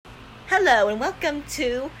Hello and welcome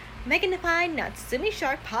to Magnify Natsumi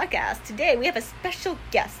Shark Podcast. Today we have a special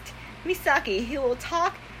guest, Misaki, who will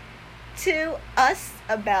talk to us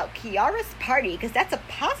about Kiara's party because that's a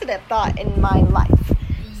positive thought in my life.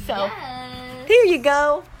 So, Here you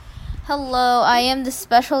go. Hello, I am the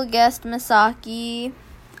special guest, Misaki.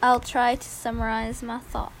 I'll try to summarize my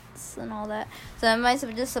thoughts and all that. So am I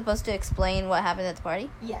just supposed to explain what happened at the party?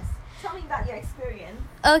 Yes. Tell me about your experience.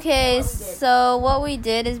 Okay, so what we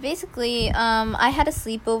did is basically, I had a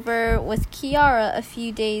sleepover with Kiara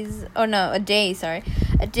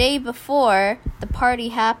a day before the party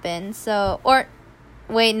happened.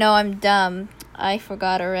 I'm dumb. I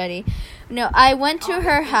forgot already. No, I went to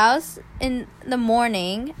her house in the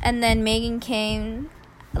morning, and then Megan came,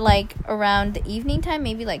 around the evening time,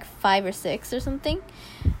 maybe 5 or 6 or something,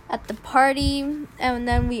 at the party, and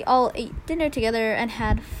then we all ate dinner together and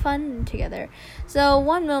had fun together. So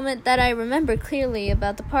one moment that I remember clearly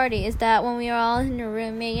about the party is that when we were all in the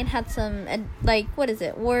room, Megan had some,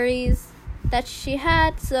 worries that she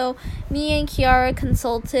had, so me and Kiara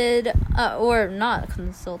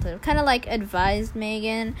advised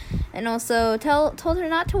Megan, and also told her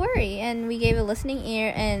not to worry, and we gave a listening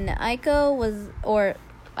ear, and Aiko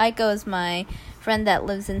is my friend that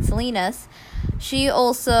lives in Salinas. She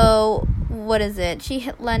also,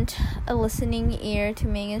 she lent a listening ear to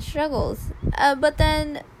Megan's struggles, but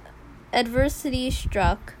then adversity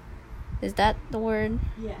struck. Is that the word?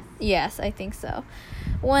 Yes. Yes, I think so.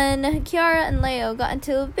 When Kiara and Leo got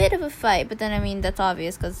into a bit of a fight, but then, that's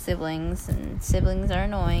obvious because siblings are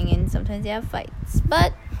annoying and sometimes they have fights.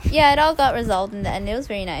 But, yeah, it all got resolved in the end. It was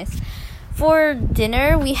very nice. For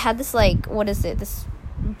dinner, we had this, this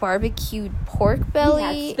barbecued pork belly.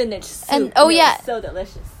 We had spinach soup. And, it was so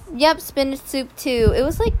delicious. Yep, spinach soup too. It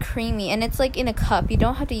was, creamy, and it's, in a cup. You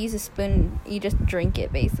don't have to use a spoon. You just drink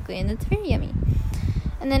it, basically, and it's very yummy.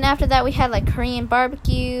 And then after that, we had, Korean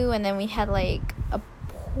barbecue, and then we had,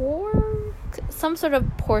 some sort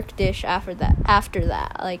of pork dish after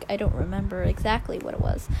that. I don't remember exactly what it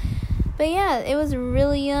was. But, yeah, it was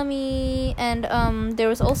really yummy, and, there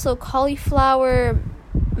was also cauliflower,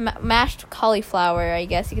 mashed cauliflower, I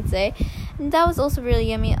guess you could say, and that was also really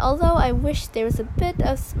yummy, although I wish there was a bit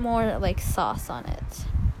of more, sauce on it.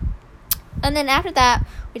 And then after that,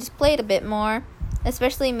 we just played a bit more.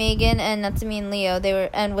 Especially Megan and Natsumi and Leo,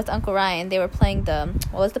 and with Uncle Ryan, they were playing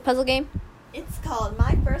what was the puzzle game? It's called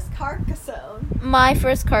My First Carcassonne. My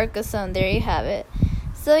First Carcassonne, there you have it.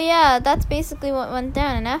 So yeah, that's basically what went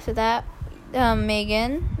down, and after that,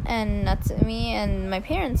 Megan and Natsumi and my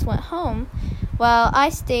parents went home, while I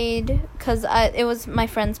stayed, because it was my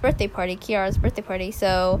friend's birthday party, Kiara's birthday party,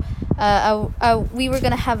 so we were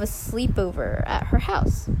going to have a sleepover at her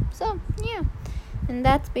house. So, yeah. And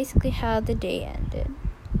that's basically how the day ended.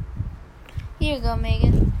 Here you go,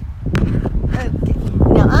 Megan. Okay.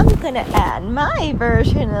 Now I'm gonna add my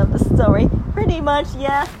version of the story. Pretty much,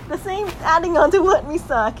 yeah. The same, adding on to what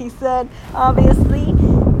Misaki said, obviously.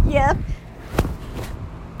 Yep.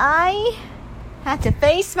 I had to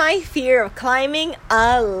face my fear of climbing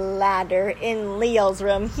a ladder in Leo's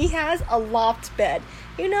room. He has a loft bed.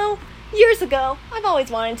 Years ago, I've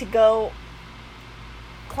always wanted to go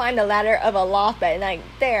climb the ladder of a loft bed, and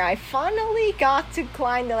I finally got to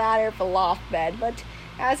climb the ladder of a loft bed. But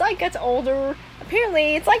as I get older,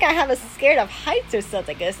 apparently it's I have a scared of heights or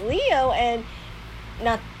something, because Leo and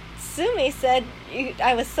Natsumi said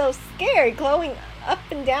I was so scared going up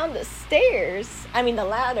and down the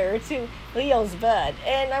ladder to Leo's bed.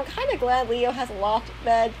 And I'm kind of glad Leo has a loft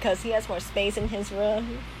bed because he has more space in his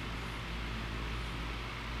room.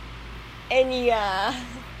 And yeah.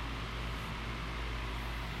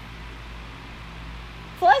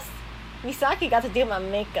 Plus, Misaki got to do my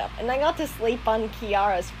makeup, and I got to sleep on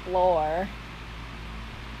Kiara's floor.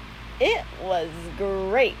 It was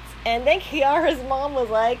great. And then Kiara's mom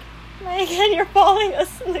was like, Megan, you're falling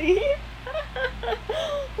asleep.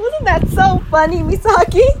 Wasn't that so funny,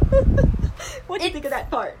 Misaki? What do you think of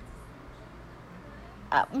that part?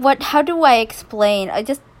 How do I explain?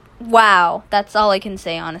 Wow, that's all I can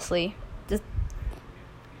say, honestly.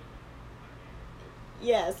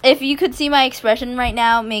 Yes. If you could see my expression right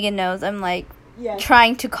now, Megan knows I'm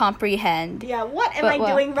trying to comprehend. Yeah, what am I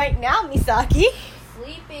doing right now, Misaki?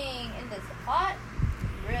 Sleeping in this hot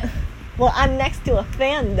room. Well, I'm next to a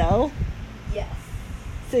fan though. Yes.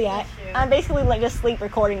 So yeah, I'm basically just sleep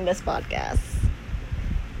recording this podcast.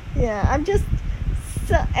 Yeah, I'm just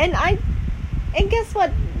and guess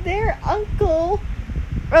what? Their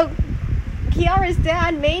Kiara's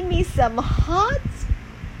dad made me some hot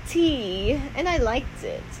tea, and I liked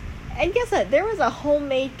it. And guess what? There was a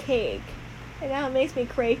homemade cake And now it makes me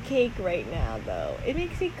crave cake right now, though. It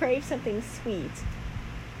makes me crave something sweet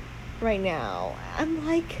right now. I'm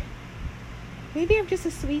like, maybe I'm just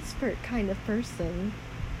a sweet spurt kind of person.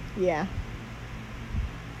 Yeah.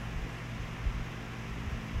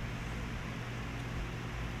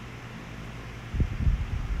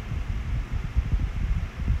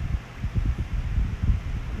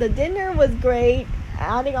 The dinner was great.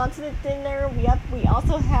 Adding on to the dinner, we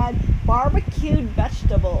also had barbecued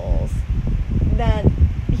vegetables that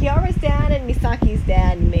Kiara's dad and Misaki's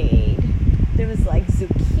dad made. There was like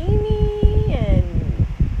zucchini and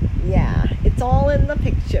yeah, it's all in the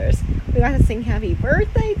pictures. We got to sing happy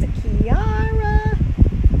birthday to Kiara.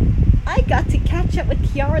 I got to catch up with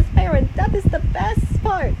Kiara's parents. That is the best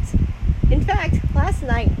part. In fact, last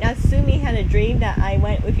night Natsumi had a dream that I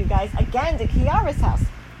went with you guys again to Kiara's house.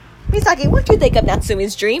 Misaki, what do you think of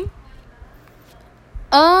Natsumi's dream?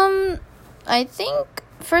 I think,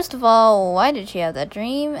 first of all, why did she have that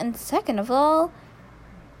dream? And second of all,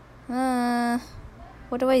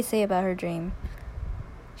 what do I say about her dream?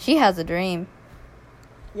 She has a dream.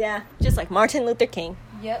 Yeah, just like Martin Luther King.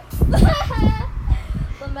 Yep.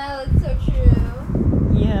 Lamel, it's so true.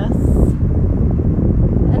 Yes.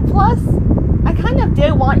 And plus, I kind of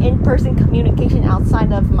did want in-person communication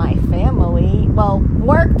outside of my family. Well,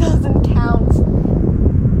 work doesn't count.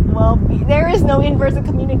 Well, there is no in-person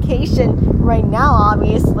communication right now,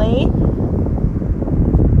 obviously.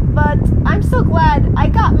 But I'm so glad I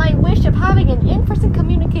got my wish of having an in-person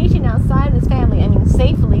communication outside of this family. I mean,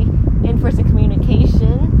 safely in-person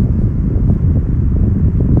communication.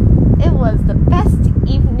 It was the best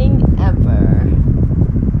evening ever.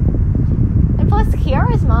 And plus,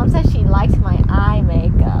 Kiara's mom said she liked my eye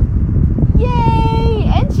makeup. Yay!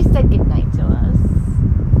 And she said goodnight to us.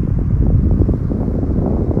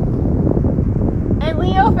 And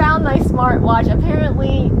Leo found my smartwatch.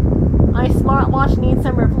 Apparently, my smartwatch needs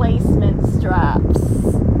some replacement straps.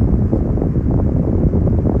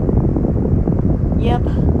 Yep.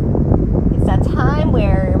 It's that time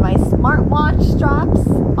where my smartwatch straps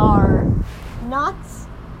are not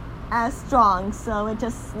as strong, so it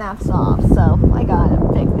just snaps off. So I gotta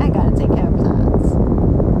take care of that.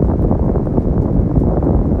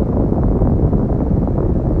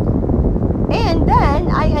 And then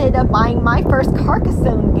I ended up buying my first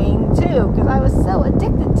Carcassonne game too, because I was so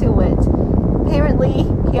addicted to it. Apparently,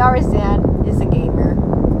 Kiara's dad is a gamer.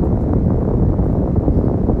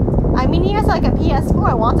 I mean, he has like a PS4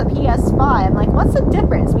 and wants a PS5. I'm like, what's the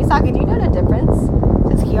difference? Misaki, do you know the difference?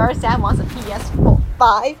 Since Kiara's dad wants a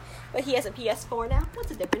PS5, but he has a PS4 now. What's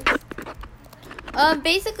the difference?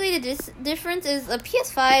 Basically the difference is a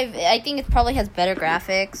PS5, I think it probably has better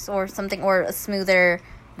graphics or something, or a smoother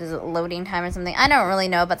loading time or something. I don't really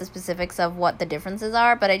know about the specifics of what the differences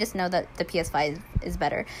are, but I just know that the PS5 is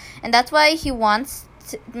better. And that's why he wants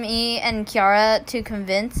me and Kiara to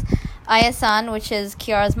convince Aya-san, which is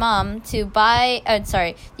Kiara's mom, to buy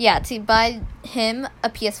him a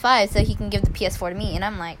PS5 so he can give the PS4 to me. And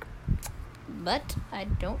I'm like, but I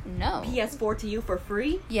don't know. PS4 to you for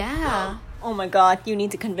free? Yeah. Oh my god, you need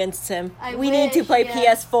to convince him. We wish, need to play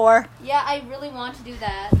yes. PS4. Yeah, I really want to do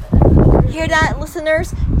that. Hear that,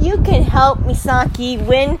 listeners? You can help Misaki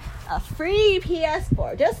win a free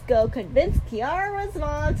PS4. Just go convince Kiara's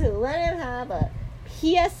mom to let him have a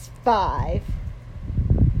PS5.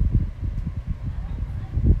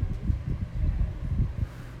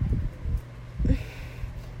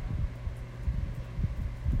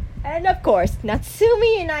 And of course,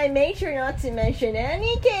 Natsumi and I made sure not to mention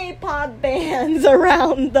any K-pop bands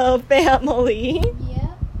around the family.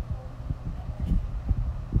 Yeah.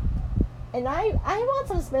 And I want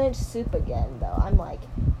some spinach soup again, though. I'm like,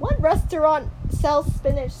 what restaurant sells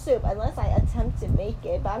spinach soup? Unless I attempt to make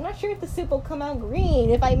it. But I'm not sure if the soup will come out green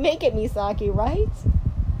if I make it, Misaki, right?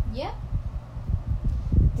 Yeah.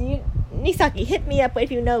 Misaki, hit me up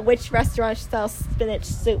if you know which restaurant sells spinach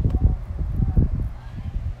soup.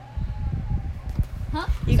 Huh?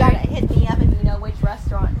 You gotta hit me up if you know which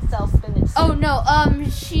restaurant sells spinach soup. Oh no,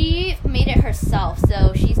 she made it herself,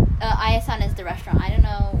 so she's Aya-san is the restaurant. I don't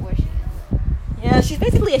know where she is. Yeah, she's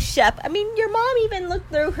basically a chef. I mean, your mom even looked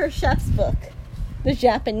through her chef's book. The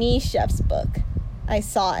Japanese chef's book. I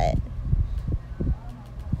saw it.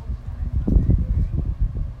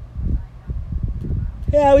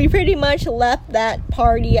 Yeah, we pretty much left that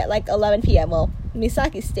party at like 11 p.m. Well,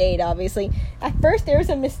 Misaki stayed, obviously. At first, there was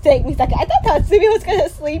a mistake. Misaki, I thought Tatsumi was going to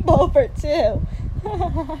sleep over, too.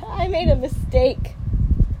 I made a mistake.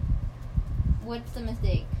 What's the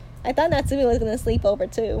mistake? I thought Natsumi was going to sleep over,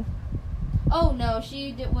 too. Oh, no,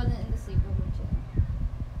 she wasn't in the sleepover,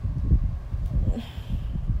 too.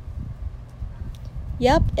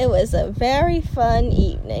 Yep, it was a very fun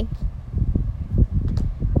evening.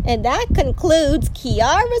 And that concludes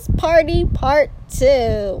Kiara's Party Part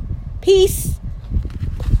 2. Peace.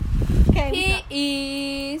 Okay,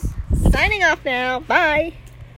 Peace. signing off now. Bye.